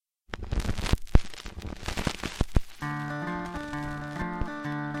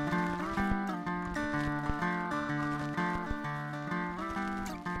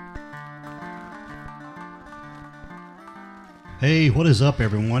Hey, what is up,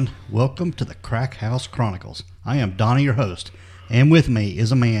 everyone? Welcome to the Crack House Chronicles. I am Donnie, your host, and with me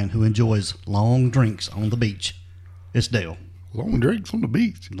is a man who enjoys long drinks on the beach. It's Dale. Long drinks on the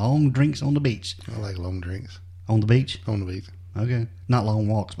beach. Long drinks on the beach. I like long drinks. On the beach? On the beach. Okay. Not long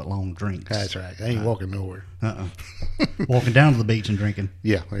walks, but long drinks. That's right. I ain't walking nowhere. Walking down to the beach and drinking.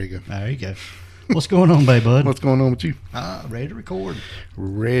 Yeah, there you go. There you go. What's going on, babe, bud? What's going on with you? Ready to record.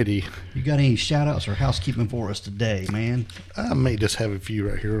 Ready. You got any shout-outs or housekeeping for us today, man? I may just have a few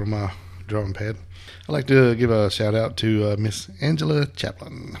right here on my drawing pad. I'd like to give a shout-out to Miss Angela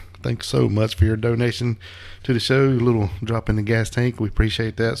Chaplin. Thanks so much for your donation to the show. A little drop in the gas tank. We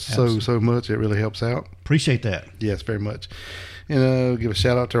appreciate that so much. It really helps out. Appreciate that. Yes, very much. And give a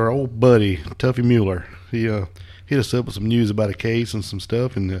shout-out to our old buddy, Tuffy Mueller. He hit us up with some news about a case and some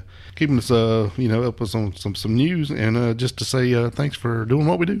stuff, and keeping us, up with some news, and just to say thanks for doing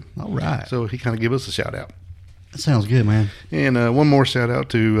what we do. All right. So he kind of gave us a shout out. That sounds good, man. And one more shout out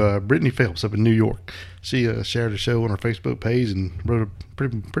to Brittany Phelps up in New York. She shared the show on her Facebook page and wrote a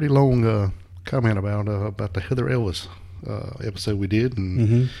pretty long comment about the Heather Ellis episode we did,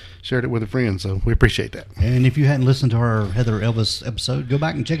 and shared it with a friend. So we appreciate that. And if you hadn't listened to our Heather Elvis episode, go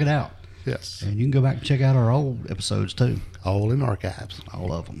back and check it out. Yes. And you can go back and check out our old episodes too. All in archives.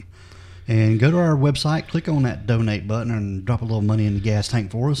 All of them. And go to our website, click on that donate button, and drop a little money in the gas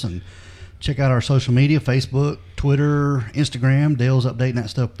tank for us. And check out our social media, Facebook, Twitter, Instagram. Dale's updating that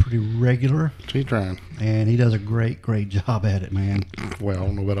stuff pretty regular. He's trying. And he does a great job at it, man. Well, I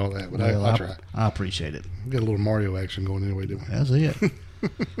don't know about all that, but well, I try. I appreciate it. Got a little Mario action going anyway, do we? That's it.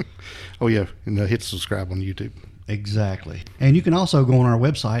 Oh, yeah. And hit subscribe on YouTube. Exactly. And you can also go on our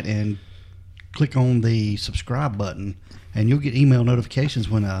website and click on the subscribe button, and you'll get email notifications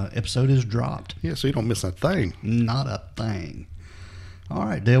when an episode is dropped. Yeah, so you don't miss a thing. Not a thing. All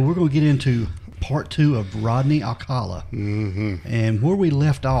right, Dale, we're going to get into part 2 of Rodney Alcala. Mm-hmm. And where we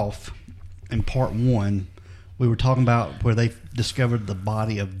left off in part 1, we were talking about where they discovered the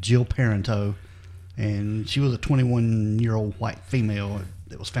body of Jill Parento, and she was a 21-year-old white female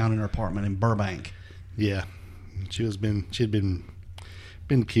that was found in her apartment in Burbank. Yeah, she had been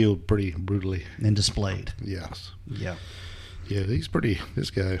killed pretty brutally And displayed. Yes. Yeah. Yeah, he's a pretty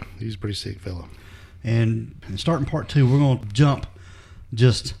sick fella. And starting part 2, we're going to jump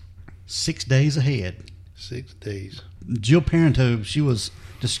just 6 days ahead. 6 days. Jill Parento, she was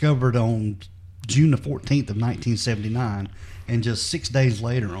discovered on June the 14th of 1979, and just 6 days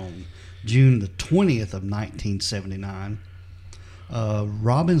later, on June the 20th of 1979,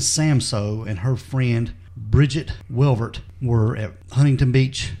 Robin Samso and her friend Bridget Welvert were at Huntington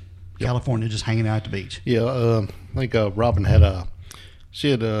Beach, California, just hanging out at the beach. Yeah, I think Robin had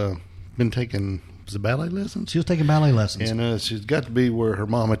been taking ballet lessons. She was taking ballet lessons. And she's got to be where her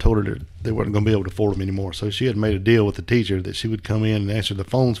mom had told her that they weren't going to be able to afford them anymore. So she had made a deal with the teacher that she would come in and answer the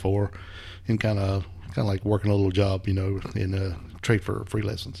phones for her, and kind of like working a little job, in trade for free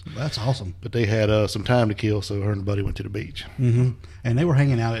lessons. That's awesome. But they had some time to kill, so her and buddy went to the beach. Mm-hmm. And they were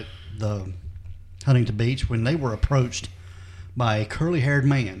hanging out at the Huntington Beach when they were approached by a curly-haired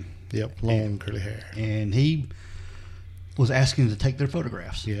man. Yep, long curly hair. And he was asking to take their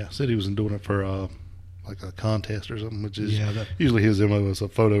photographs. Yeah, said he wasn't doing it for like a contest or something, which is usually his MO is a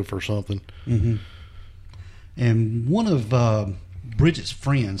photo for something. Mm-hmm. And one of Bridget's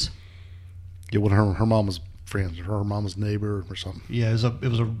friends. Yeah, one of her mama's friends, or her mama's neighbor or something. Yeah, it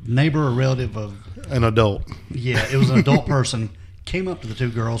was a neighbor or relative of an adult. Yeah, it was an adult person. Came up to the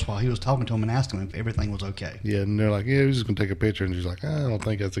two girls while he was talking to them and asking them if everything was okay. Yeah, and they're like, yeah, we're just going to take a picture. And she's like, I don't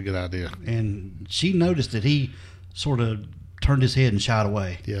think that's a good idea. And she noticed that he sort of turned his head and shied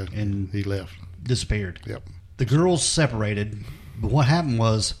away. Yeah, and he left. Disappeared. Yep. The girls separated, but what happened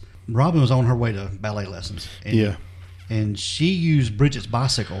was Robin was on her way to ballet lessons. And she used Bridget's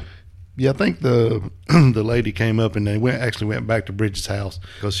bicycle. Yeah, I think the lady came up and they went back to Bridget's house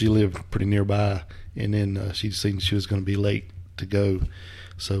because she lived pretty nearby. And then she seen she was going to be late to go,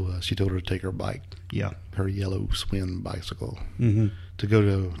 so she told her to take her bike. Yeah, her yellow Swin bicycle to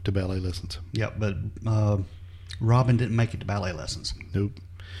go to ballet lessons. Yeah, but Robin didn't make it to ballet lessons. Nope.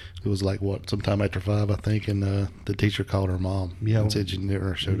 It was like sometime after 5, I think, and the teacher called her mom and said she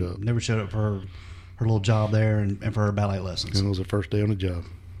never showed up. Never showed up for her little job there and for her ballet lessons. And it was her first day on the job.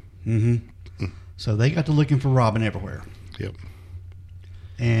 So they got to looking for Robin everywhere. Yep.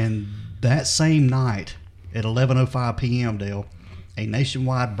 And that same night at 11:05 p.m., Dale, a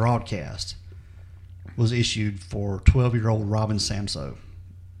nationwide broadcast was issued for 12-year-old Robin Samso.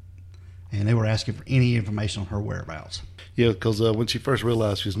 And they were asking for any information on her whereabouts. Yeah, because when she first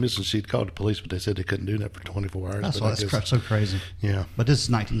realized she was missing, she'd called the police, but they said they couldn't do that for 24 hours. That's so crazy. Yeah. But this is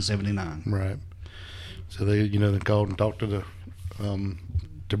 1979. Right. So they called and talked to the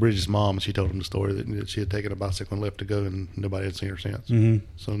To Bridget's mom, she told him the story that she had taken a bicycle and left to go, and nobody had seen her since. Mm-hmm.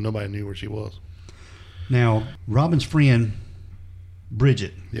 So nobody knew where she was. Now, Robin's friend,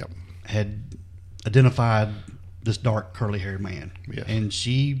 Bridget, Yep. had identified this dark, curly-haired man. Yes. And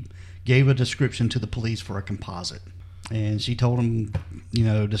she gave a description to the police for a composite. And she told him,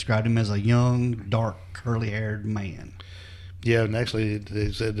 described him as a young, dark, curly-haired man. Yeah, and actually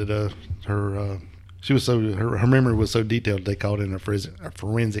they said that her memory was so detailed they called in a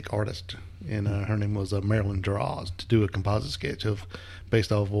forensic artist, and her name was Marilyn Draws, to do a composite sketch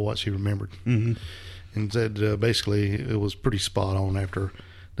based off of what she remembered. Mm-hmm. And said basically it was pretty spot on after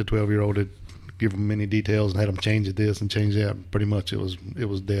the 12-year-old had given them many details and had them change this and change that. Pretty much it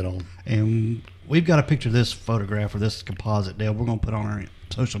was dead on. And we've got a picture of this photograph or this composite, Dale. We're going to put on our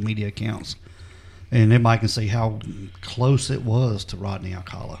social media accounts, and everybody can see how close it was to Rodney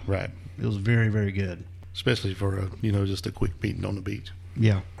Alcala. Right. It was very, very good. Especially for just a quick meeting on the beach.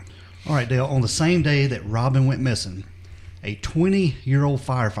 Yeah. All right, Dale. On the same day that Robin went missing, a 20-year-old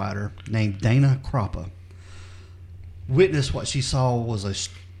firefighter named Dana Croppa witnessed what she saw was a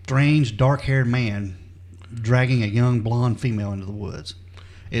strange, dark-haired man dragging a young blonde female into the woods.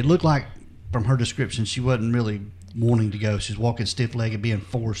 It looked like, from her description, she wasn't really wanting to go. She was walking stiff-legged, being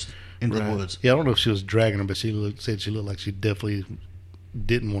forced into the woods. Yeah, I don't know if she was dragging her, but said she looked like she definitely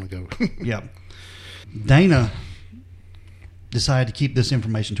didn't want to go. Yeah. Dana decided to keep this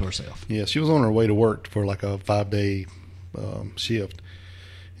information to herself. Yeah, she was on her way to work for like a 5-day shift,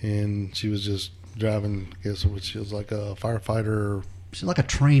 and she was just driving, I guess, which was like a firefighter. She's like a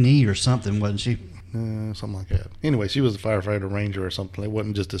trainee or something, wasn't she? Something like that. Anyway, she was a firefighter ranger or something. It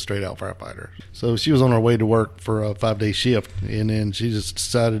wasn't just a straight out firefighter. So she was on her way to work for a 5-day shift, and then she just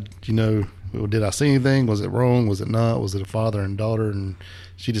decided, did I see anything? Was it wrong? Was it not? Was it a father and daughter? And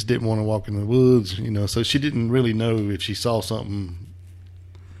she just didn't want to walk in the woods, so she didn't really know if she saw something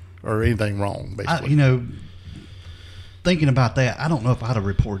or anything wrong, basically. Thinking about that, I don't know if I'd have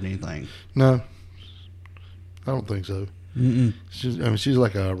reported anything. No, I don't think so. Mm-mm. She's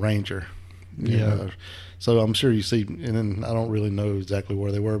like a ranger. Yeah. So I'm sure you see, and then I don't really know exactly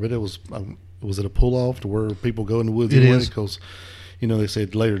where they were, but it was it a pull off to where people go in the woods? It is. Because, they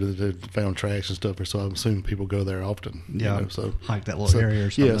said later that they found tracks and stuff, so I'm assuming people go there often. Yeah. So like that little area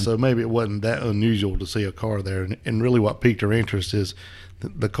or something. Yeah, so maybe it wasn't that unusual to see a car there. And really what piqued her interest is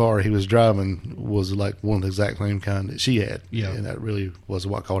the car he was driving was like one of the exact same kind that she had. Yeah. And that really was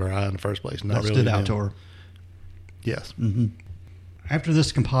what caught her eye in the first place. Not that really stood out to her. Yes. Mm-hmm. After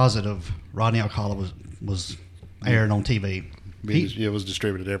this composite of Rodney Alcala was aired on TV, it was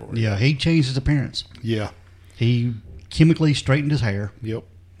distributed everywhere. Yeah, he changed his appearance. Yeah. He chemically straightened his hair. Yep.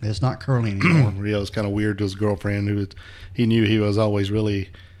 It's not curly anymore. Yeah, it was kind of weird to his girlfriend he knew he was always really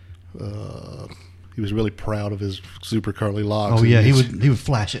he was really proud of his super curly locks. Oh yeah, he would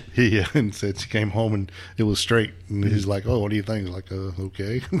flash it. Yeah, and said she came home and it was straight, and he's like, "Oh, what do you think?" He's like,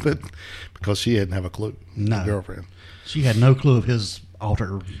 "Okay," but because she didn't have a clue. No, his girlfriend. She had no clue of his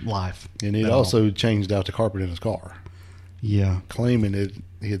altered life. And it also changed out the carpet in his car. Yeah, claiming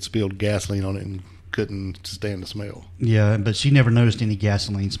he had spilled gasoline on it and couldn't stand the smell. Yeah, but she never noticed any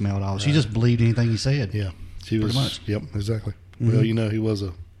gasoline smell at all. She just believed anything he said. Yeah, she was. Pretty much. Yep, exactly. Mm-hmm. Well, he was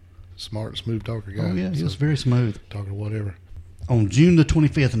a smart, smooth talker guy. Oh yeah, he was very smooth. Talker, whatever. On June the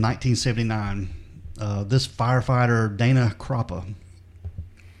 25th of 1979, this firefighter Dana Croppa,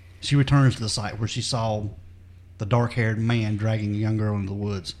 she returns to the site where she saw the dark-haired man dragging a young girl into the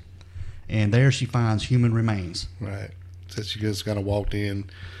woods, and there she finds human remains. Right. So she just kind of walked in,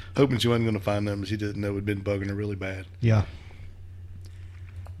 hoping she wasn't going to find them, but she didn't know it had been bugging her really bad. Yeah.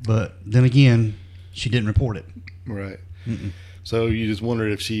 But then again, she didn't report it. Right. Mm-mm. So you just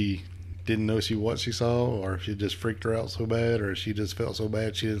wondered if she didn't know what she saw, or if it just freaked her out so bad, or if she just felt so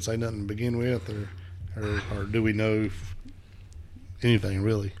bad she didn't say nothing to begin with, or do we know anything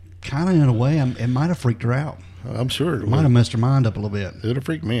really? Kind of in a way, it might have freaked her out. I'm sure it might have messed her mind up a little bit. It would have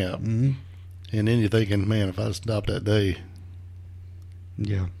freaked me out. Mm-hmm. And then you're thinking, man, if I stopped that day.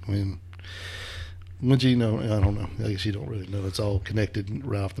 Yeah. I mean, once I don't know. I guess you don't really know. It's all connected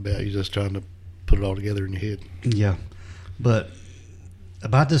right off the bat. You're just trying to put it all together in your head. Yeah. But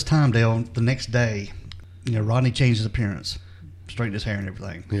about this time, Dale, the next day, Rodney changed his appearance, straightened his hair and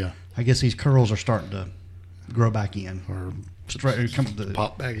everything. Yeah. I guess these curls are starting to grow back in. Or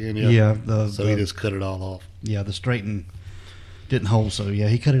pop back in, yeah. Yeah. So he just cut it all off. Yeah, the straighten didn't hold, so yeah,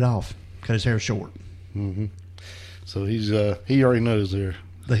 he cut it off. Cut his hair short. Mm-hmm. So he already knows the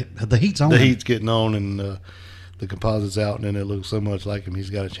heat's on. The heat's getting on, and the composite's out, and then it looks so much like him. He's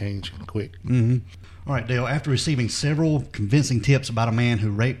got to change quick. Mm-hmm. All right, Dale. After receiving several convincing tips about a man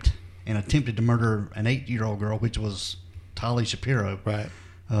who raped and attempted to murder an 8-year-old girl, which was Tali Shapiro. Right.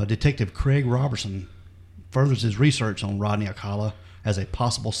 Detective Craig Robertson furthers his research on Rodney Alcala as a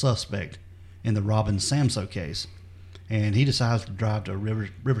possible suspect in the Robin Samsoe case, and he decides to drive to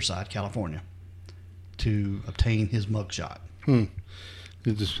Riverside, California, to obtain his mugshot.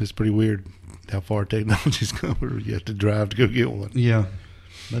 It's pretty weird how far technology's come where you have to drive to go get one. Yeah,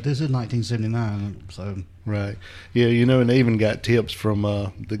 but this is 1979, so... Right. Yeah, and they even got tips from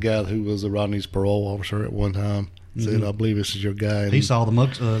the guy who was Rodney's parole officer at one time. Said, I believe this is your guy. And he saw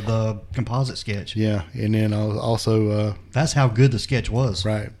the composite sketch. Yeah, and then also... that's how good the sketch was.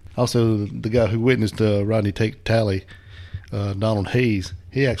 Right. Also, the guy who witnessed Rodney take tally, Donald Hayes,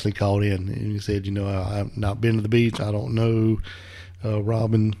 he actually called in and he said, I've not been to the beach. I don't know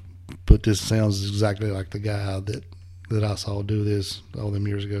Robin, but this sounds exactly like the guy that I saw do this all them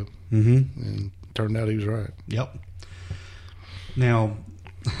years ago. Mm-hmm. And turned out he was right. Yep. Now,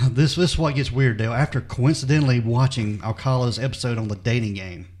 this is what gets weird, Dale. After coincidentally watching Alcala's episode on the dating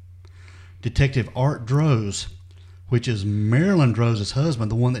game, Detective Art Droz, which is Marilyn Droz'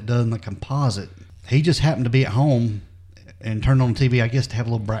 husband, the one that done the composite, he just happened to be at home and turned on the TV, I guess, to have a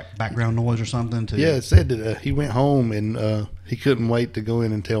little background noise or something. Yeah, it said that he went home and he couldn't wait to go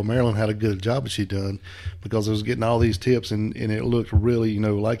in and tell Marilyn how good a job she done, because I was getting all these tips and it looked really,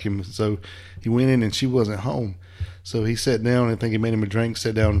 like him. So he went in and she wasn't home. So he sat down, and I think he made him a drink,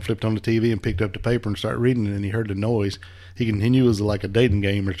 sat down and flipped on the TV and picked up the paper and started reading it, and he heard the noise. He knew it was like a dating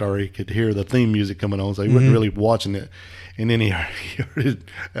game or story. He could hear the theme music coming on, so he wasn't really watching it. And then he heard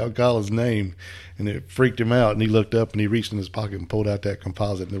Alcala's name, and it freaked him out, and he looked up and he reached in his pocket and pulled out that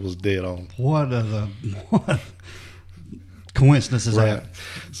composite, and it was dead on. What coincidence is that?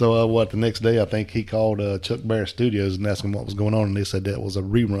 So the next day I think he called Chuck Barrett Studios and asked him what was going on, and they said that was a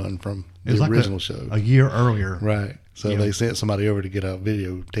rerun from the original show. A year earlier. Right. So they sent somebody over to get a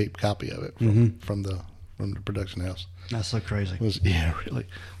videotape copy of it from the production house. That's so crazy. Really.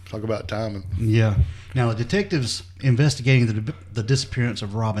 Talk about timing. Yeah. Now, the detectives investigating the disappearance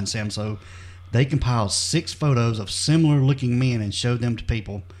of Robin Samsoe, they compiled 6 photos of similar-looking men and showed them to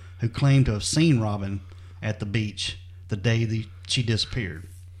people who claimed to have seen Robin at the beach the day she disappeared.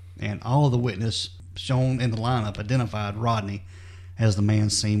 And all of the witnesses shown in the lineup identified Rodney as the man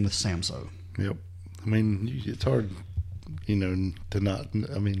seen with Samsoe. Yep. I mean, it's hard, to not.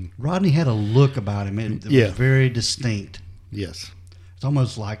 I mean, Rodney had a look about him. It was very distinct. Yes. It's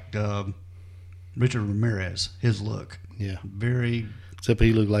almost like Richard Ramirez, his look. Yeah. Very. Except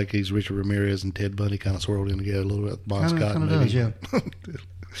he looked like he's Richard Ramirez and Ted Bundy kind of swirled in together a little bit. Bon Scott, kind of does, yeah.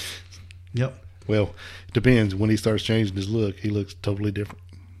 Yep. Well, it depends. When he starts changing his look, he looks totally different.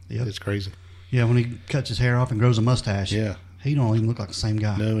 Yep. It's crazy. Yeah, when he cuts his hair off and grows a mustache. Yeah. He don't even look like the same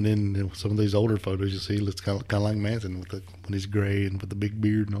guy. No, and then some of these older photos you see, he looks kind of like Manson when he's gray and with the big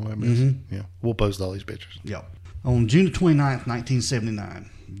beard and all that mess. Mm-hmm. Yeah, we'll post all these pictures. Yep. On June 29th, 1979,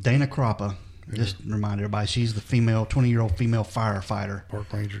 Dana Croppa, just remind everybody, she's the 20-year-old female firefighter.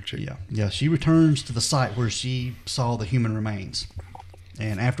 Park ranger chick. Yeah. She returns to the site where she saw the human remains.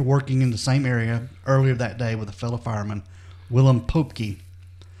 And after working in the same area earlier that day with a fellow fireman, Willem Popke,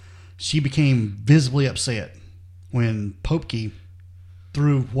 she became visibly upset when Popke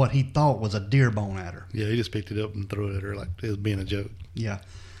threw what he thought was a deer bone at her. Yeah, he just picked it up and threw it at her like it was being a joke. Yeah,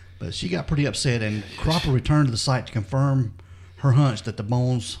 but she got pretty upset, and Cropper returned to the site to confirm her hunch that the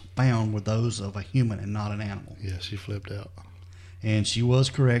bones found were those of a human and not an animal. Yeah, she flipped out. And she was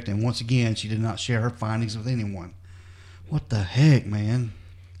correct, and once again, she did not share her findings with anyone. What the heck, man?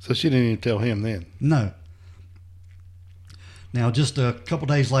 So she didn't even tell him then? No. Now, just a couple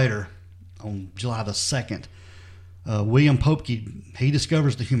days later, on July the 2nd, William Popke, he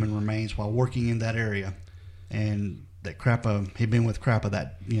discovers the human remains while working in that area, and that Croppa, he'd been with Croppa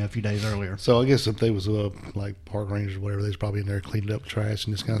that a few days earlier. So I guess if they was like park rangers or whatever, they was probably in there cleaning up trash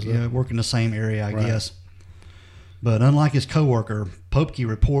and this kind of stuff. Yeah, working the same area, I guess. But unlike his coworker, Popke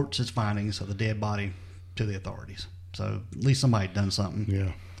reports his findings of the dead body to the authorities. So at least somebody had done something.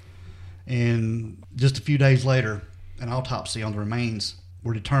 Yeah. And just a few days later, an autopsy on the remains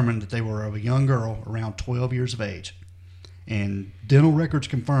were determined that they were of a young girl around 12 years of age. And dental records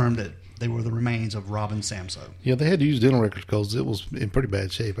confirmed that they were the remains of Robin Samsoe. Yeah, they had to use dental records because it was in pretty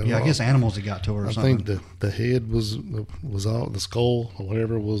bad shape. I guess animals had got to her or something. I think the head was all, the skull or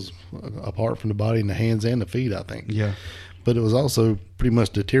whatever was apart from the body, and the hands and the feet, I think. Yeah. But it was also pretty much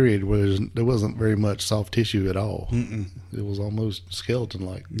deteriorated where there wasn't very much soft tissue at all. Mm-mm. It was almost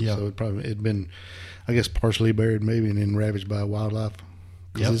skeleton-like. Yeah. So it'd been, I guess, partially buried maybe and then ravaged by wildlife.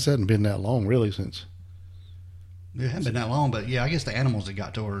 Because this hadn't been that long, really, since. It hadn't been that long, but yeah, I guess the animals had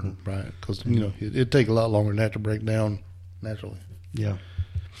got to her. Right, because, it'd take a lot longer than that to break down naturally. Yeah.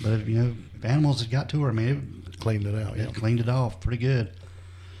 But if animals had got to her, I mean, Cleaned it out. Yeah. it cleaned it off pretty good.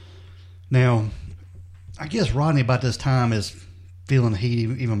 Now, I guess Rodney about this time is feeling the heat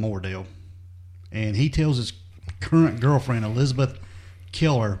even more, Dale. And he tells his current girlfriend, Elizabeth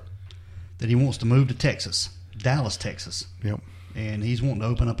Killer, that he wants to move to Texas, Dallas, Texas. Yep. And he's wanting to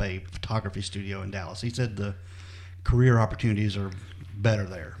open up a photography studio in Dallas. He said the career opportunities are better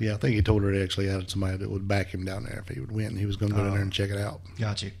there. Yeah, I think he told her he actually had somebody that would back him down there if he would win. He was going to go down there and check it out.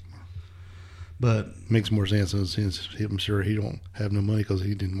 Gotcha. But makes more sense since I'm sure he don't have no money because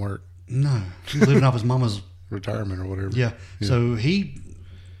he didn't work. No, he's living off his mama's retirement or whatever. Yeah. So he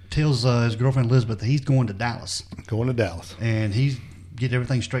tells his girlfriend Elizabeth that he's going to Dallas. Going to Dallas. And he's get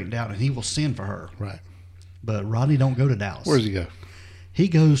everything straightened out, and he will send for her. Right. But Rodney don't go to Dallas. Where does he go? He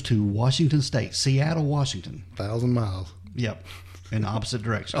goes to Washington State, Seattle, Washington. 1,000 miles. Yep. In the opposite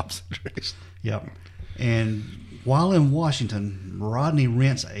direction. Opposite direction. Yep. And while in Washington, Rodney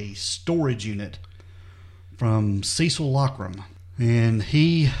rents a storage unit from Cecil Lockram. And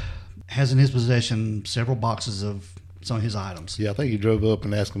he has in his possession several boxes of some of his items. Yeah, I think he drove up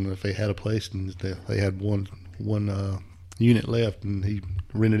and asked them if they had a place, and they had one unit left, and he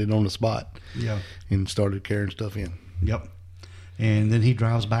rented it on the spot. Yeah. And started carrying stuff in. Yep. And then he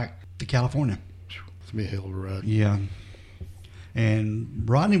drives back to California. It's going to be a hell of a ride. Yeah. And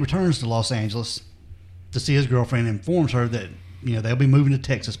Rodney returns to Los Angeles to see his girlfriend and informs her that, they'll be moving to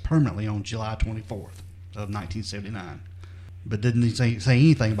Texas permanently on July 24th of 1979. But didn't he say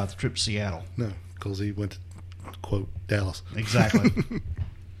anything about the trip to Seattle? No, because he went to, quote, Dallas. Exactly.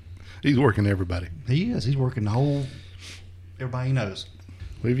 He's working everybody. He is. He's working everybody he knows.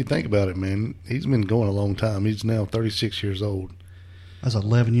 Well, if you think about it, man, he's been going a long time. He's now 36 years old. That's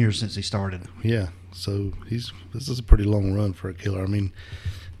 11 years since he started. Yeah, so this is a pretty long run for a killer. I mean,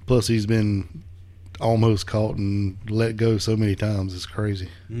 plus he's been almost caught and let go so many times. It's crazy.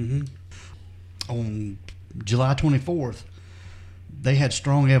 Mm-hmm. On July 24th, they had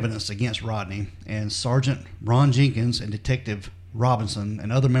strong evidence against Rodney, and Sergeant Ron Jenkins and Detective Robinson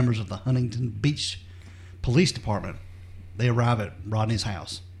and other members of the Huntington Beach Police Department, they arrive at Rodney's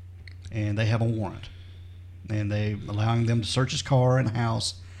house, and they have a warrant. And they allowing them to search his car and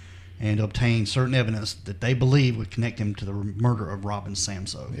house and obtain certain evidence that they believe would connect him to the murder of Robin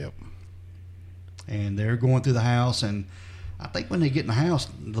Samso. Yep. And they're going through the house, and I think when they get in the house,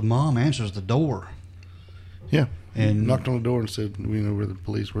 the mom answers the door. Yeah. And knocked on the door and said, "We know where the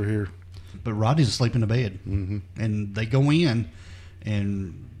police were here." But Rodney's asleep in the bed. Mm-hmm. And they go in,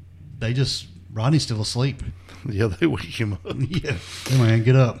 and Rodney's still asleep. Yeah, they wake him up. Yeah. Hey, man,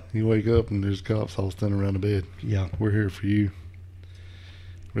 get up. You wake up, and there's cops all standing around the bed. Yeah. We're here for you.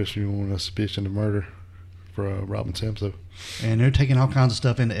 Arresting you on a suspicion of murder for Robin Samso. And they're taking all kinds of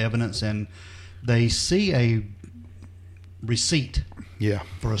stuff into evidence, and they see a receipt. Yeah.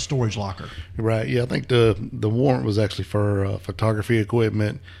 For a storage locker. Right. Yeah, I think the warrant was actually for photography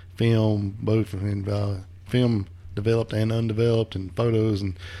equipment, film, both, and film developed and undeveloped, and photos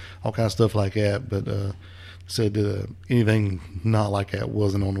and all kinds of stuff like that. But said anything not like that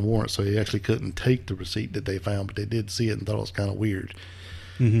wasn't on the warrant, so he actually couldn't take the receipt that they found, but they did see it and thought it was kind of weird.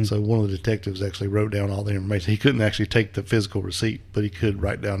 Mm-hmm. So one of the detectives actually wrote down all the information. He couldn't actually take the physical receipt, but he could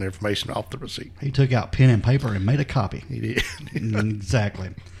write down the information off the receipt. He took out pen and paper and made a copy. He did.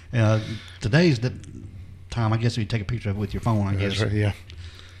 Exactly. Today's the time, I guess, if you take a picture of it with your phone, I guess. That's right, yeah.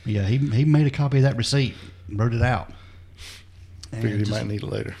 Yeah, he made a copy of that receipt, wrote it out. Figured he might need it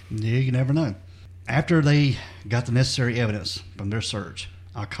later. Yeah, you never know. After they got the necessary evidence from their search,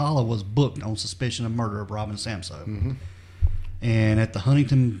 Alcala was booked on suspicion of murder of Robin Samso. Mm-hmm. And at the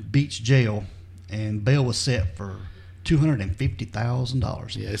Huntington Beach jail, and bail was set for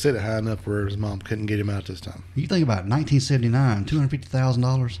 $250,000. Yeah, they set it high enough where his mom couldn't get him out this time. You think about it, 1979,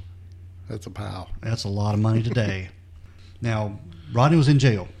 $250,000. That's a pile. That's a lot of money today. Now, Rodney was in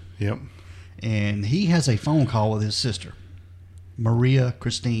jail. Yep. And he has a phone call with his sister, Maria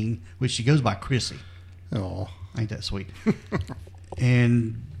Christine, which she goes by Chrissy. Oh, ain't that sweet?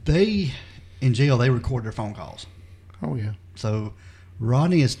 And in jail, they record their phone calls. Oh, yeah. So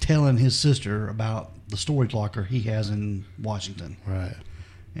Rodney is telling his sister about the storage locker he has in Washington. Right.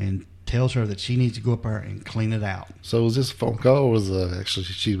 And tells her that she needs to go up there and clean it out. So was this a phone call, or was actually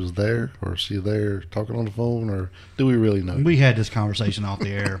she was there, or is she there talking on the phone, or do we really know? We had this conversation off the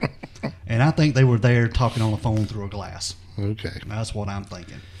air, and I think they were there talking on the phone through a glass. Okay. That's what I'm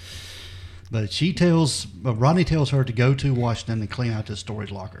thinking. But Rodney tells her to go to Washington and clean out this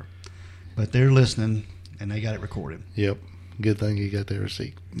storage locker. But they're listening, and they got it recorded. Yep. Good thing he got their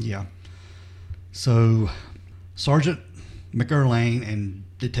receipt. Yeah. So Sergeant McErlane and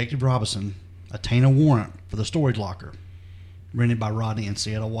Detective Robinson obtain a warrant for the storage locker. rented by Rodney in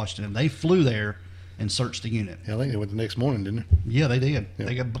Seattle, Washington. They flew there and searched the unit. Yeah, I think they went the next morning, didn't they? Yeah, they did.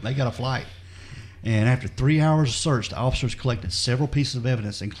 Yeah. They got a flight. And after 3 hours of search, the officers collected several pieces of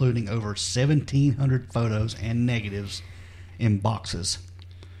evidence, including over 1,700 photos and negatives in boxes.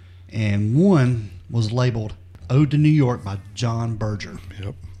 And one was labeled Ode to New York by John Berger.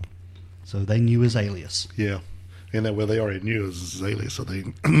 Yep. So they knew his alias. Yeah. And that, well, they already knew it was his alias, so they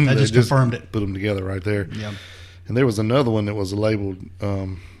just confirmed it. Put them together right there. Yeah. And there was another one that was labeled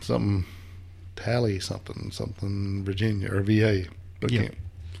something Tally something Virginia or VA. But Yeah.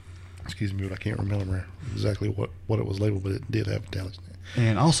 excuse me, but I can't remember exactly what it was labeled, but it did have Tally.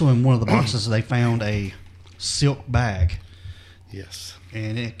 And also in one of the boxes, they found a silk bag. Yes.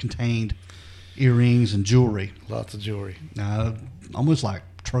 And it contained earrings and jewelry. Lots of jewelry. Almost like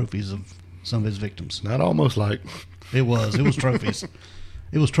trophies of some of his victims. Not almost like. It was trophies.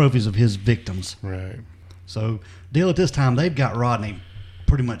 It was trophies of his victims. Right. So, Dale, at this time, they've got Rodney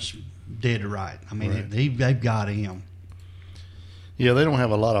pretty much dead to right. I mean, Right. they've got him. Yeah, they don't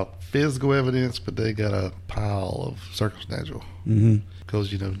have a lot of physical evidence, but they got a pile of circumstantial. Mm-hmm. Because,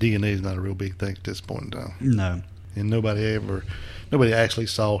 DNA is not a real big thing at this point in time. No. And nobody actually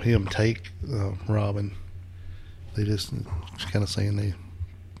saw him take Robin. They just kind of saying they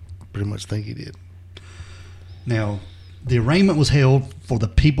pretty much think he did. Now, the arraignment was held for the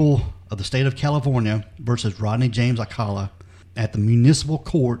people of the state of California versus Rodney James Alcala at the municipal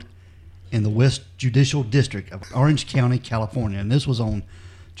court in the West Judicial District of Orange County, California. And this was on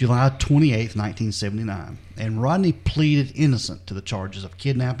July 28th, 1979. And Rodney pleaded innocent to the charges of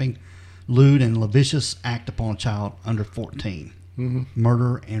kidnapping, lewd and lascivious act upon a child under 14,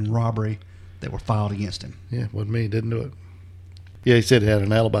 murder and robbery that were filed against him. Yeah, wasn't me. Didn't do it. Yeah, he said he had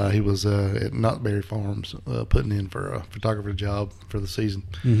an alibi. He was at Knott's Berry Farms putting in for a photographer job for the season.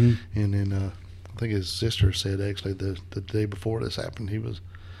 Mm-hmm. And then I think his sister said actually the day before this happened, he was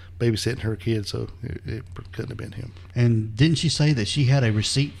babysitting her kid, so it couldn't have been him. And didn't she say that she had a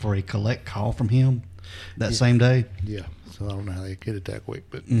receipt for a collect call from him that same day? Yeah, so I don't know how they get it that quick,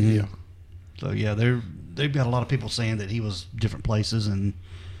 but yeah. So, yeah, they've got a lot of people saying that he was different places and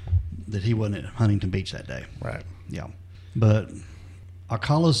that he wasn't at Huntington Beach that day. Right. Yeah. But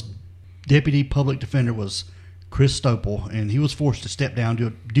Alcala's deputy public defender was Chris Stopel, and he was forced to step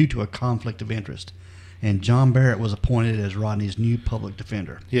down due to a conflict of interest. And John Barrett was appointed as Rodney's new public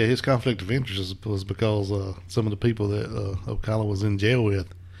defender. Yeah, his conflict of interest was because some of the people that Alcala was in jail with,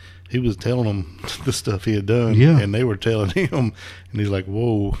 he was telling them the stuff he had done, Yeah. and they were telling him, and he's like,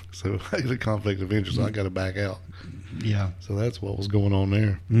 whoa, so I got a conflict of interest, so I got to back out. Yeah. So that's what was going on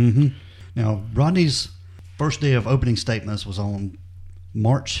there. Mm-hmm. Now, Rodney's first day of opening statements was on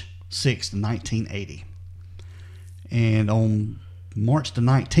March 6th, 1980. And on March the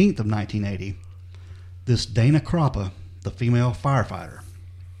 19th of 1980, this Dana Croppa, the female firefighter,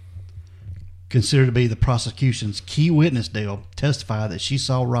 considered to be the prosecution's key witness, Dale, testified that she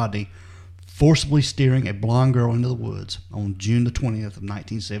saw Rodney forcibly steering a blonde girl into the woods on June the 20th of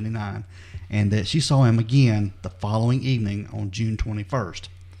 1979, and that she saw him again the following evening on June 21st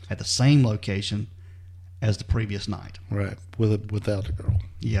at the same location as the previous night. Right, without the girl.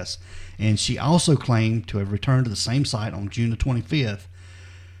 Yes, and she also claimed to have returned to the same site on June the 25th,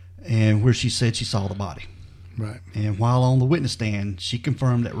 and where she said she saw the body. Right. And while on the witness stand, she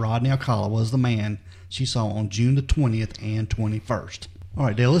confirmed that Rodney Alcala was the man she saw on June the 20th and 21st. All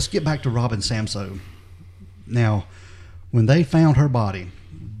right, Dale, let's get back to Robin Samso. Now, when they found her body,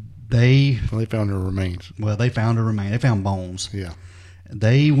 they found her remains. Well, they found her remains. They found bones. Yeah.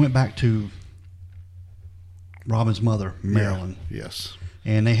 They went back to Robin's mother, Marilyn. Yeah. Yes.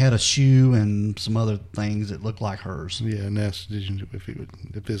 And they had a shoe and some other things that looked like hers. Yeah, and asked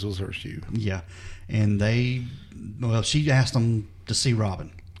if this was her shoe. Yeah. And she asked them to see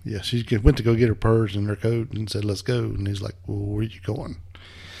Robin. Yeah, she went to go get her purse and her coat and said, let's go. And he's like, well, where are you going?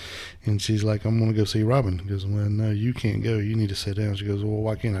 And she's like, I'm going to go see Robin. He goes, well, no, you can't go. You need to sit down. She goes, well,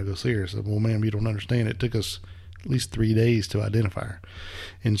 why can't I go see her? I said, well, ma'am, you don't understand. It took us at least 3 days to identify her.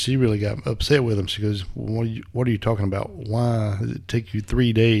 And she really got upset with him. She goes, well, what are you talking about? Why did it take you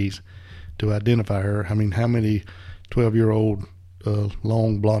 3 days to identify her? I mean, how many 12-year-old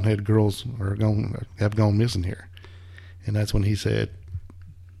long blonde-headed girls have gone missing here? And that's when he said,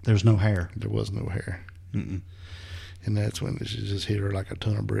 there's no hair. There was no hair. Mm-mm. And that's when it just hit her like a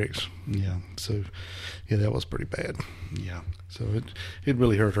ton of bricks. Yeah. So, yeah, that was pretty bad. Yeah. So it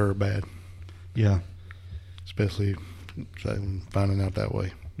really hurt her bad. Yeah. Especially finding out that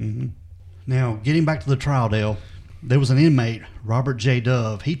way. Mm-hmm. Now, getting back to the trial, Dale, there was an inmate, Robert J.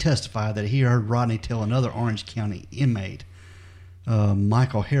 Dove. He testified that he heard Rodney tell another Orange County inmate,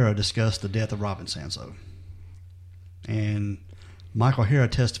 Michael Hara, discuss the death of Robin Samso. And Michael Hara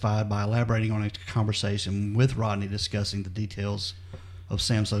testified by elaborating on a conversation with Rodney discussing the details of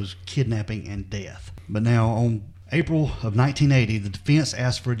Samso's kidnapping and death. But now, on April of 1980, the defense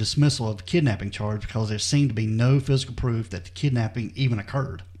asked for a dismissal of the kidnapping charge because there seemed to be no physical proof that the kidnapping even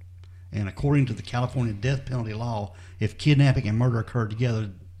occurred. And according to the California death penalty law, if kidnapping and murder occurred together,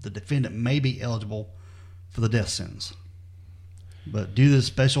 the defendant may be eligible for the death sentence. But due to the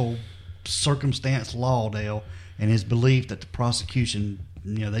special circumstance law, Dale, and his belief that the prosecution,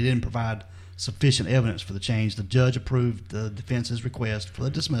 they didn't provide sufficient evidence for the change, the judge approved the defense's request for the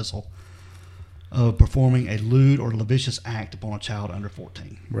dismissal of performing a lewd or lascivious act upon a child under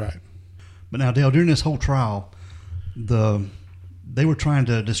 14. Right. But now, Dale, during this whole trial, they were trying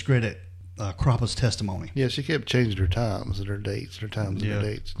to discredit Croppa's testimony. Yeah, she kept changing her times and her dates, her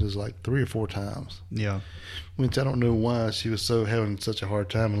dates. It was like 3 or 4 times. Yeah. Which I don't know why she was having such a hard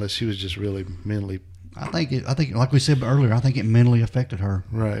time, unless she was just really mentally. I think, like we said earlier, I think it mentally affected her.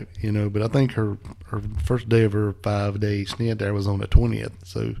 Right, but I think her first day of her 5-day stint there was on the 20th,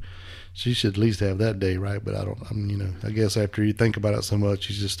 so she should at least have that day right. But I guess after you think about it so much,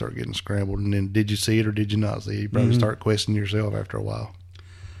 you just start getting scrambled. And then, did you see it or did you not see it? You probably start questioning yourself after a while.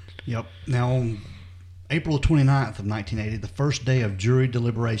 Yep. Now, on April 29th of 1980, the first day of jury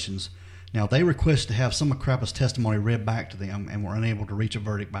deliberations, now they requested to have some of Croppa's testimony read back to them and were unable to reach a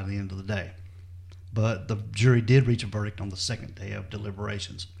verdict by the end of the day. But the jury did reach a verdict on the second day of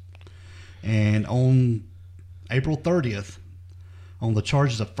deliberations. And on April 30th, on the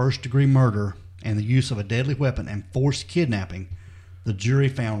charges of first-degree murder and the use of a deadly weapon and forced kidnapping, the jury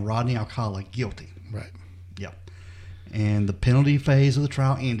found Rodney Alcala guilty. Right. Yep. And the penalty phase of the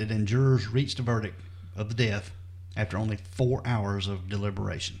trial ended, and jurors reached a verdict of the death after only 4 hours of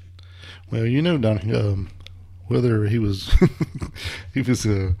deliberation. Well, Donnie, whether he was he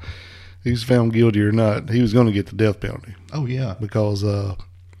was found guilty or not, he was going to get the death penalty. Oh, yeah. Because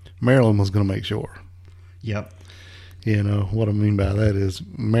Maryland was going to make sure. Yep. What I mean by that is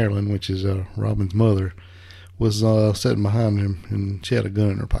Marilyn, which is Robin's mother, was sitting behind him, and she had a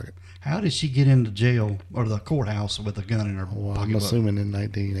gun in her pocket. How did she get into jail or the courthouse with a gun in her Well, pocket? I'm assuming in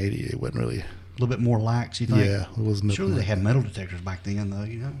 1980 it wasn't really. A little bit more lax, you think? Yeah, it wasn't. Surely they had metal detectors back then, though,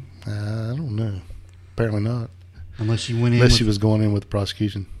 I don't know. Apparently not. Unless she went in. Unless she was going in with the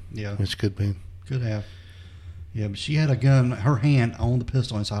prosecution. Yeah. Which could be. Could have. Yeah, but she had a gun, her hand on the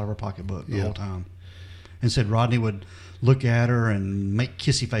pistol inside of her pocketbook the whole time. And said Rodney would look at her and make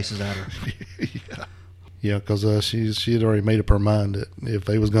kissy faces at her. Yeah, because she had already made up her mind that if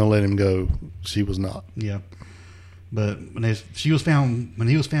they was going to let him go, she was not. Yeah. But when he was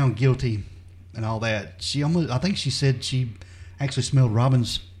found guilty and all that, I think she said she actually smelled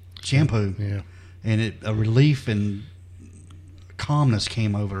Robin's shampoo. Yeah. And a relief and calmness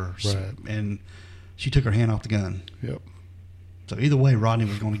came over her. Right. And she took her hand off the gun. Yep. So either way, Rodney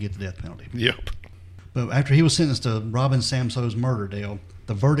was going to get the death penalty. Yep. But after he was sentenced to Robin Samso's murder, Dale,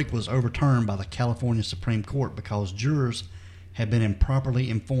 the verdict was overturned by the California Supreme Court because jurors had been improperly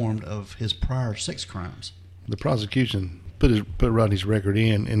informed of his prior sex crimes. The prosecution put Rodney's record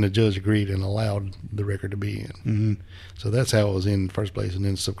in, and the judge agreed and allowed the record to be in. Mm-hmm. So that's how it was in the first place. And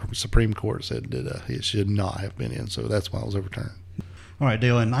then the Supreme Court said that it should not have been in. So that's why it was overturned. All right,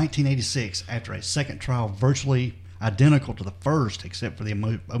 Dale, in 1986, after a second trial virtually identical to the first, except for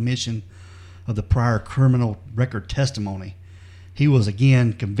the omission of the prior criminal record testimony, he was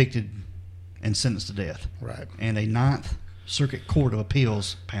again convicted and sentenced to death. Right. And a Ninth Circuit Court of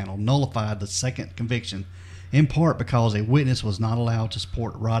Appeals panel nullified the second conviction, in part because a witness was not allowed to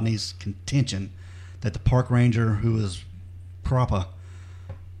support Rodney's contention that the park ranger who was Croppa,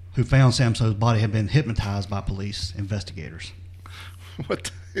 who found Samso's body, had been hypnotized by police investigators.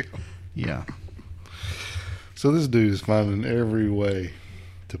 What the hell? Yeah. So this dude is finding every way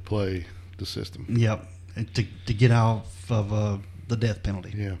to play the system. Yep. To get out of the death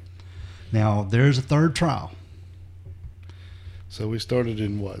penalty. Yeah. Now, there's a third trial. So we started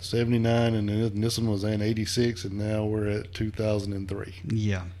in, 79, and then this one was in 86, and now we're at 2003.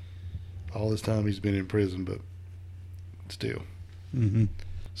 Yeah. All this time he's been in prison, but still. Mm-hmm.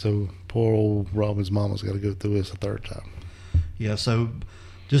 So poor old Robin's mama's got to go through this a third time. Yeah, so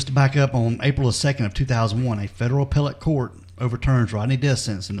just to back up, on April 2nd of 2001, a federal appellate court overturns Rodney's death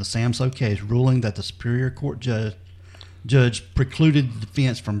sentence in the Samso case, ruling that the Superior Court judge precluded the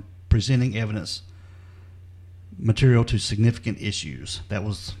defense from presenting evidence material to significant issues. That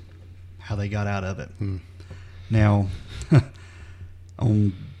was how they got out of it. Now,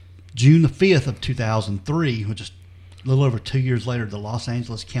 on June the 5th of 2003, which is a little over 2 years later, the Los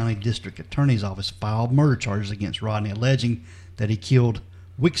Angeles County District Attorney's Office filed murder charges against Rodney, alleging that he killed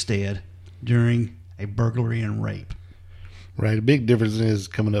Wickstead during a burglary and rape. Right. The big difference is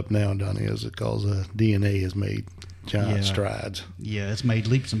coming up now, Donnie, is because DNA has made giant strides. Yeah, it's made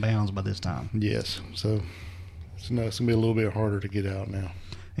leaps and bounds by this time. Yes. So it's going to be a little bit harder to get out now.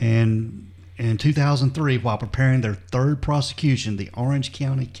 And in 2003, while preparing their third prosecution, the Orange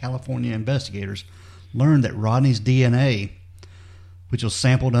County, California investigators learned that Rodney's DNA, which was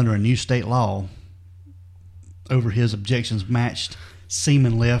sampled under a new state law, over his objections matched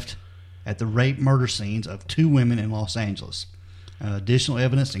semen left at the rape murder scenes of 2 women in Los Angeles. Additional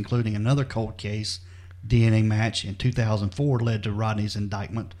evidence, including another cold case DNA match in 2004, led to Rodney's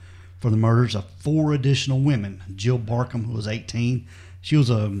indictment for the murders of 4 additional women. Jill Barkham, who was 18, she was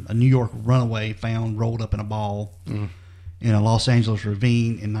a New York runaway found rolled up in a ball in a Los Angeles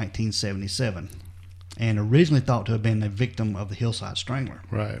ravine in 1977, and originally thought to have been a victim of the Hillside Strangler.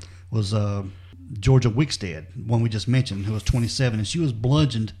 Right. Was Georgia Wickstead, one we just mentioned, who was 27, and she was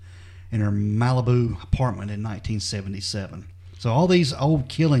bludgeoned in her Malibu apartment in 1977. So all these old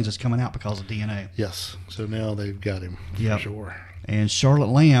killings is coming out because of DNA. Yes. So now they've got him for sure. And Charlotte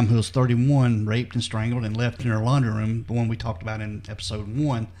Lamb, who was 31, raped and strangled and left in her laundry room, the one we talked about in episode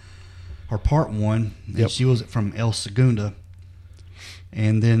 1, or part 1. And she was from El Segundo.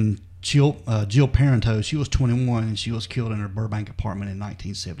 And then Jill Parenteau, she was 21, and she was killed in her Burbank apartment in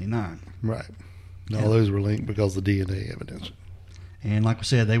 1979. Right. And all those were linked because of DNA evidence. And like we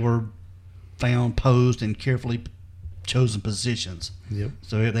said, they were found posed in carefully chosen positions. Yep.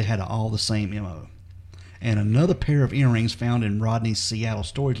 So they had all the same MO. And another pair of earrings found in Rodney's Seattle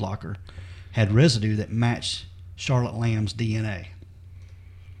storage locker had residue that matched Charlotte Lamb's DNA.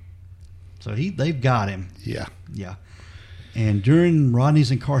 So they've got him. Yeah. Yeah. And during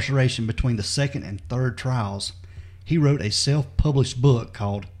Rodney's incarceration between the second and third trials, he wrote a self-published book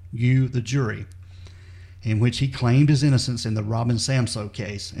called You, the Jury, in which he claimed his innocence in the Robin Samsoe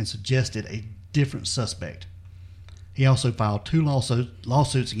case and suggested a different suspect. He also filed 2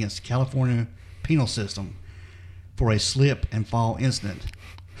 lawsuits against the California penal system for a slip and fall incident.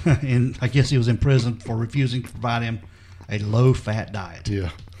 And I guess he was in prison for refusing to provide him a low-fat diet. Yeah.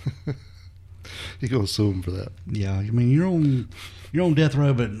 You're going to sue him for that. Yeah, I mean, you're on death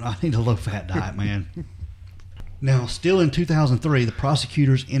row, but I need a low-fat diet, man. Now, still in 2003, the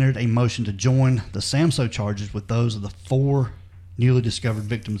prosecutors entered a motion to join the Samsoe charges with those of the 4 newly discovered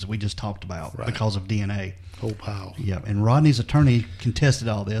victims that we just talked about because of DNA. Oh, wow. Yeah, and Rodney's attorney contested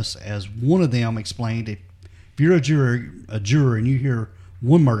all this, as one of them explained, if you're a juror and you hear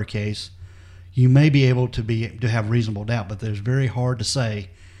one murder case, you may be able to have reasonable doubt, but it's very hard to say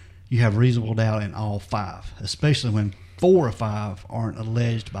you have reasonable doubt in all 5, especially when 4 or 5 aren't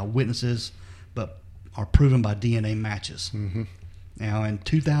alleged by witnesses, but are proven by DNA matches. Mm-hmm. Now, in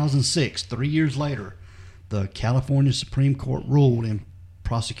 2006, 3 years later, the California Supreme Court ruled in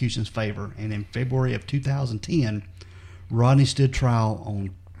prosecution's favor, and in February of 2010, Rodney stood trial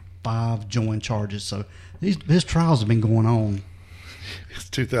on 5 joint charges. So his trials have been going on. It's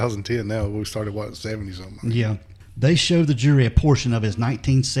 2010 now. We started, 70-something? Yeah. They showed the jury a portion of his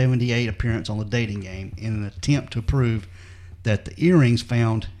 1978 appearance on The Dating Game in an attempt to prove that the earrings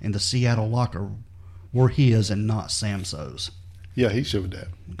found in the Seattle locker were his and not Samsoe's. Yeah, he showed that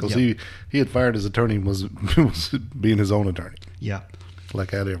because he had fired his attorney and was being his own attorney. Yeah.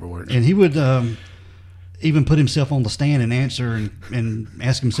 Like that ever works. And he would even put himself on the stand and answer and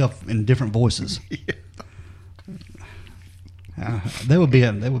ask himself in different voices. That would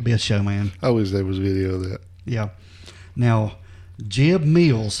be a show, man. I wish there was video of that. Yeah. Now, Jeb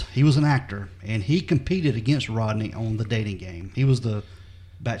Mills, he was an actor, and he competed against Rodney on The Dating Game. He was the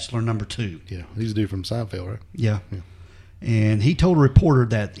bachelor number 2. Yeah, he's a dude from Seinfeld, right? Yeah. And he told a reporter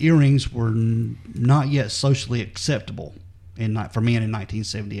that earrings were not yet socially acceptable for men in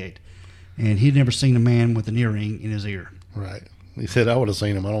 1978. And he'd never seen a man with an earring in his ear. Right. He said, I would have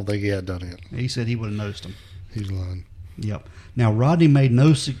seen him. I don't think he had done it. He said he would have noticed him. He's lying. Yep. Now, Rodney made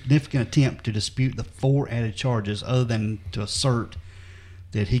no significant attempt to dispute the 4 added charges other than to assert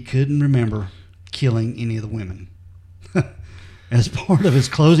that he couldn't remember killing any of the women. As part of his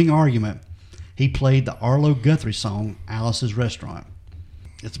closing argument, he played the Arlo Guthrie song, Alice's Restaurant.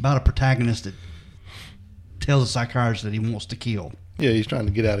 It's about a protagonist that tells a psychiatrist that he wants to kill. Yeah, he's trying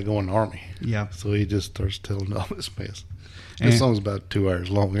to get out of going to the army. Yeah. So he just starts telling all this mess. This song's about 2 hours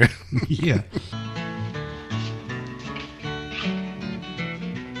long. Yeah.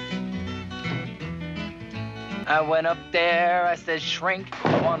 I went up there, I said, shrink,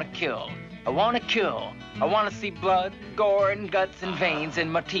 I want to kill. I want to kill. I want to see blood, gore, and guts and veins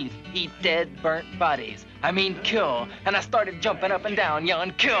in my teeth. Eat dead, burnt bodies. I mean kill. And I started jumping up and down,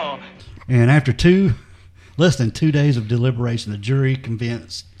 yelling, kill. And after less than 2 days of deliberation, the jury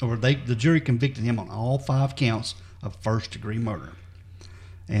convicted him on all 5 counts of first-degree murder.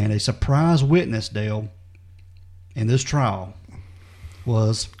 And a surprise witness, Dale, in this trial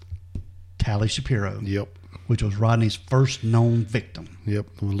was Tally Shapiro. Yep. Which was Rodney's first known victim. Yep.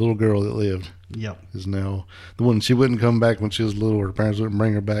 The little girl that lived. Yep. Is now the one. She wouldn't come back when she was little. Her parents wouldn't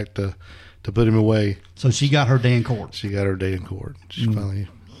bring her back to put him away. So she got her day in court. She got her day in court. She finally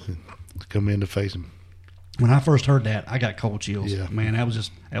come in to face him. When I first heard that, I got cold chills. Yeah. Man, that was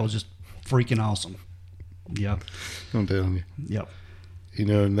just freaking awesome. Yep. I'm telling you. Yep. You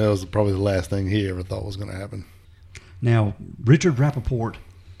know, and that was probably the last thing he ever thought was going to happen. Now, Richard Rappaport,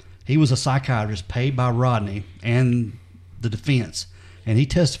 he was a psychiatrist paid by Rodney and the defense, and he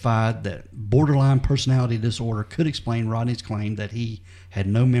testified that borderline personality disorder could explain Rodney's claim that he had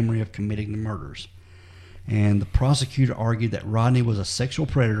no memory of committing the murders. And the prosecutor argued that Rodney was a sexual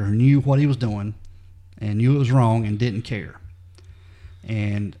predator who knew what he was doing and knew it was wrong and didn't care.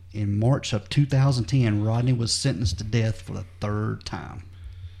 And in March of 2010, Rodney was sentenced to death for the third time.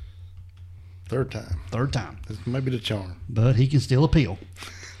 Third time. This might be the charm. But he can still appeal.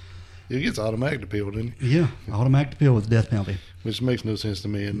 He gets automatic appeal, doesn't he? Yeah, automatic appeal with the death penalty. Which makes no sense to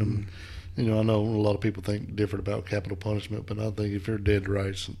me. And, you know, I know a lot of people think different about capital punishment, but I think if you're dead to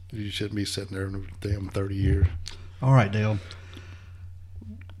rights, you shouldn't be sitting there in damn 30 years. All right, Dale.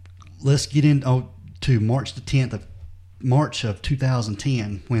 Let's get into March the 10th of March of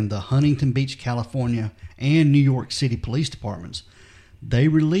 2010, when the Huntington Beach, California, and New York City police departments, they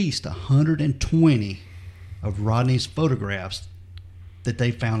released 120 of Rodney's photographs that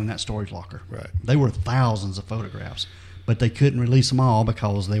they found in that storage locker. Right. They were thousands of photographs, but they couldn't release them all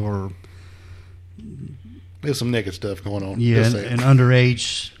because they were... There's some naked stuff going on. Yeah, and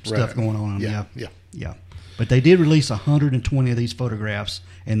underage stuff going on. Yeah. But they did release 120 of these photographs,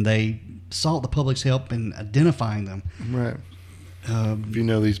 and they sought the public's help in identifying them. Right. If you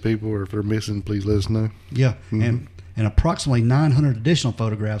know these people or if they're missing, please let us know. Yeah, and approximately 900 additional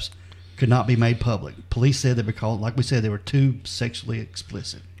photographs could not be made public. Police said that because, like we said, they were too sexually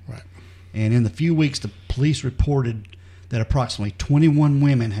explicit. Right. And in the few weeks, the police reported that approximately 21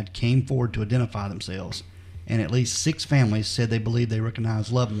 women had came forward to identify themselves, and at least 6 families said they believed they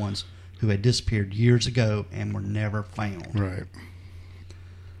recognized loved ones who had disappeared years ago and were never found. Right.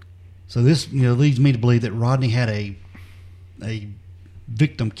 So this, leads me to believe that Rodney had a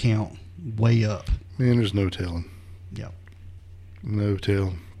victim count way up. Man, there's no telling. Yeah. No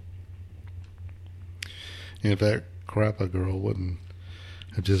telling. And if that Crappa girl wouldn't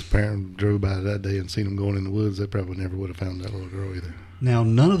have just parent drove by that day and seen him going in the woods, they probably never would have found that little girl either. Now,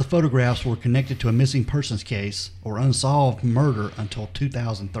 none of the photographs were connected to a missing persons case or unsolved murder until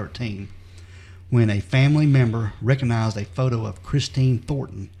 2013, when a family member recognized a photo of Christine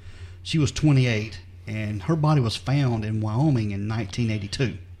Thornton. She was 28, and her body was found in Wyoming in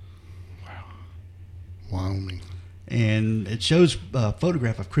 1982. Wow. Wyoming. And it shows a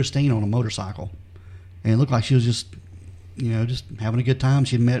photograph of Christine on a motorcycle. And it looked like she was just having a good time.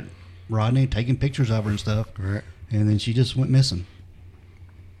 She'd met Rodney, taking pictures of her and stuff. Right. And then she just went missing.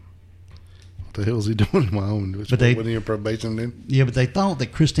 What the hell is he doing in Wyoming? Wasn't he in probation then? Yeah, but they thought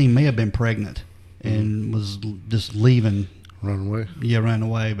that Christine may have been pregnant and was just leaving. Running away? Yeah, ran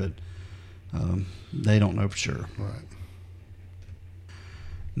away, but they don't know for sure. Right.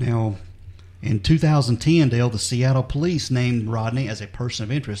 Now, in 2010, Dale, the Seattle police named Rodney as a person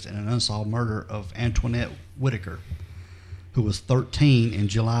of interest in an unsolved murder of Antoinette Whitaker, who was 13 in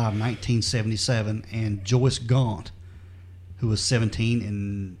July of 1977, and Joyce Gaunt, who was 17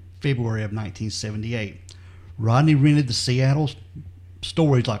 in February of 1978. Rodney rented the Seattle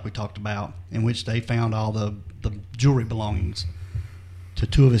storage, like we talked about, in which they found all the jewelry belongings to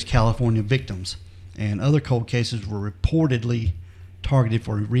 2 of his California victims. And other cold cases were reportedly targeted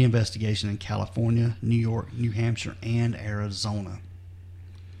for reinvestigation in California, New York, New Hampshire, and Arizona.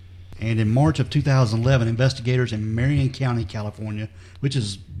 And in March of 2011, investigators in Marion County, California, which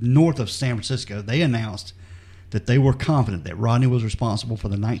is north of San Francisco, they announced that they were confident that Rodney was responsible for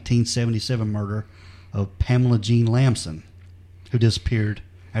the 1977 murder of Pamela Jean Lamson, who disappeared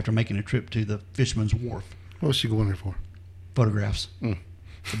after making a trip to the Fisherman's Wharf. What was she going there for? Photographs.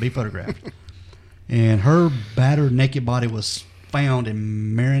 To be photographed. And her battered naked body was found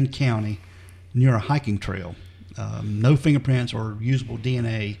in Marion County near a hiking trail. No fingerprints or usable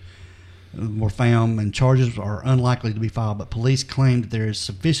DNA were found, and charges are unlikely to be filed, but police claim that there is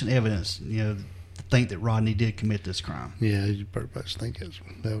sufficient evidence to think that Rodney did commit this crime. Yeah, you pretty much think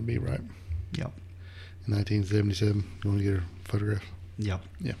that would be right. Yep. In 1977, going to get her photograph. Yep.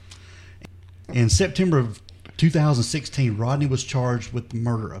 Yeah. In September of 2016, Rodney was charged with the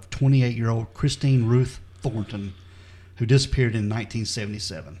murder of 28-year-old Christine Ruth Thornton, who disappeared in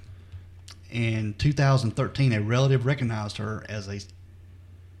 1977. In 2013, a relative recognized her as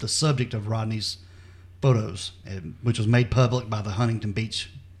the subject of Rodney's photos, which was made public by the Huntington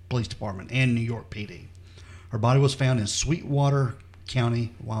Beach Police Department and New York PD. Her body was found in Sweetwater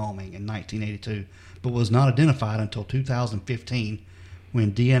County, Wyoming in 1982, but was not identified until 2015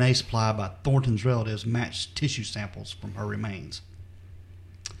 when DNA supplied by Thornton's relatives matched tissue samples from her remains.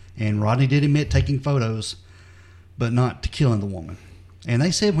 And Rodney did admit taking photos, but not to killing the woman. And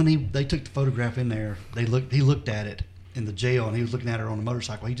they said when they took the photograph in there, he looked at it in the jail, and he was looking at her on the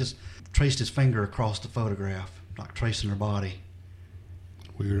motorcycle. He just traced his finger across the photograph, like tracing her body.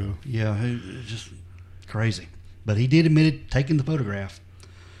 Weirdo. Yeah, it's just crazy. But he did admit taking the photograph.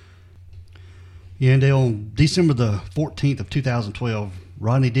 Yeah, and on December the 14th of 2012,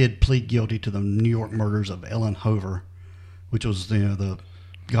 Rodney did plead guilty to the New York murders of Ellen Hover, which was the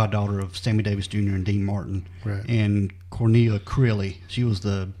goddaughter of Sammy Davis Jr. and Dean Martin, right, and Cornelia Crilly. She was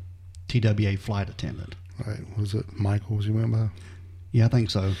the TWA flight attendant. Right. Was it Michael? Was he went by? Yeah, I think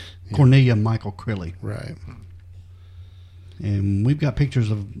so. Yeah. Cornelia Michael Crilly. Right. And we've got pictures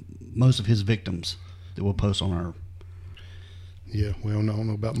of most of his victims that we'll post on our... Yeah, we don't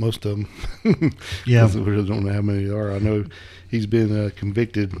know about most of them. Yeah. We really don't know how many there are. I know he's been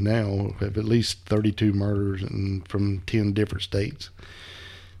convicted now of at least 32 murders and from 10 different states.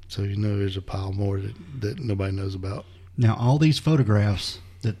 So there's a pile more that nobody knows about. Now, all these photographs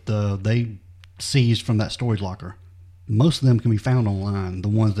that they seized from that storage locker, most of them can be found online, the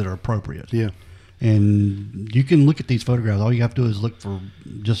ones that are appropriate. Yeah. And you can look at these photographs. All you have to do is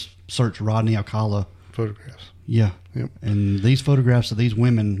just search Rodney Alcala. Photographs. Yeah. Yep. And these photographs of these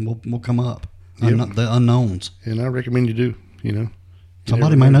women will come up. Yep. The unknowns. And I recommend you do,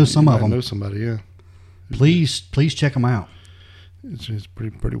 Somebody may know some of them. Know somebody, yeah. Please check them out. It's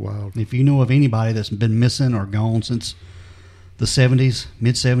pretty wild. If you know of anybody that's been missing or gone since the 70s,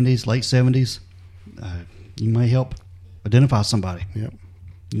 mid-70s, late 70s, you may help identify somebody. Yep.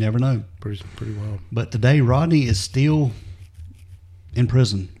 You never know. Pretty wild. But today, Rodney is still in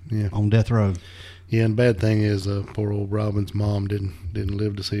prison, yeah, on death row. Yeah, and bad thing is, poor old Robin's mom didn't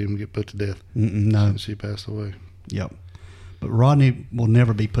live to see him get put to death. No. She passed away. Yep. But Rodney will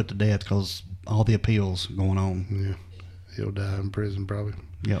never be put to death because all the appeals going on. Yeah. He'll die in prison probably.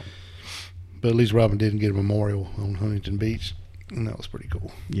 Yep. But at least Robin didn't get a memorial on Huntington Beach, and that was pretty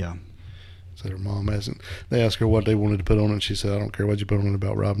cool. Yeah. So her mom hasn't. They asked her what they wanted to put on it, and she said, "I don't care what you put on it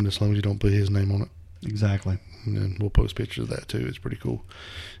about Robin, as long as you don't put his name on it." Exactly. And then we'll post pictures of that too. It's pretty cool.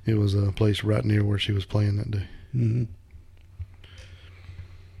 It was a place right near where she was playing that day. Mm-hmm.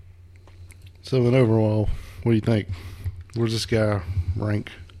 So in overall, what do you think? Where's this guy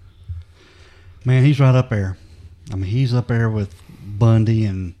rank? Man, he's right up there. I mean, he's up there with Bundy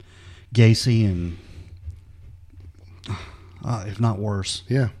and Gacy and, if not worse.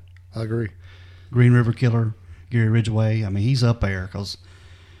 Yeah, I agree. Green River Killer, Gary Ridgway. I mean, he's up there because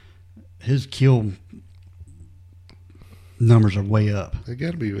his kill numbers are way up. They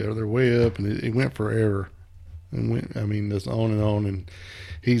got to be there. They're way up, and it went forever. And it's on, and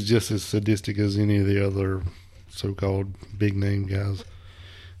he's just as sadistic as any of the other so-called big-name guys.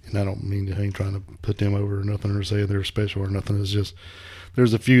 And I don't mean I ain't trying to put them over or nothing or say they're special or nothing. It's just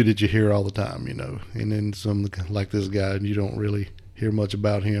there's a few that you hear all the time, and then some like this guy, and you don't really hear much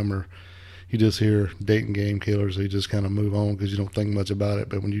about him, or you just hear dating game killers. So you just kind of move on because you don't think much about it.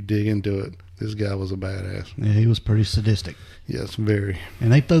 But when you dig into it, this guy was a badass. Yeah, he was pretty sadistic. Yes, very.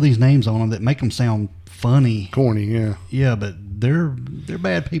 And they throw these names on him that make them sound funny. Corny, yeah. Yeah, but they're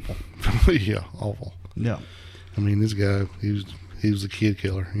bad people. Yeah, awful. Yeah. I mean, this guy, he was a kid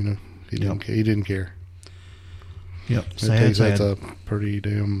killer, He didn't care. Yep. That's a pretty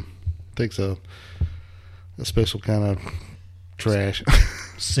damn, takes a special kind of trash.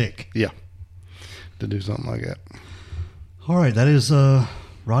 Sick. Yeah. To do something like that. All right, that is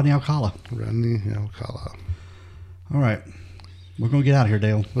Rodney Alcala. Rodney Alcala. All right. We're going to get out of here,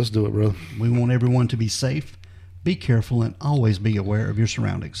 Dale. Let's do it, bro. We want everyone to be safe, be careful, and always be aware of your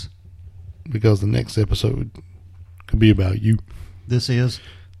surroundings. Because the next episode could be about you. This is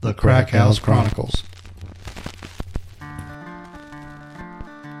the Crack House Chronicles.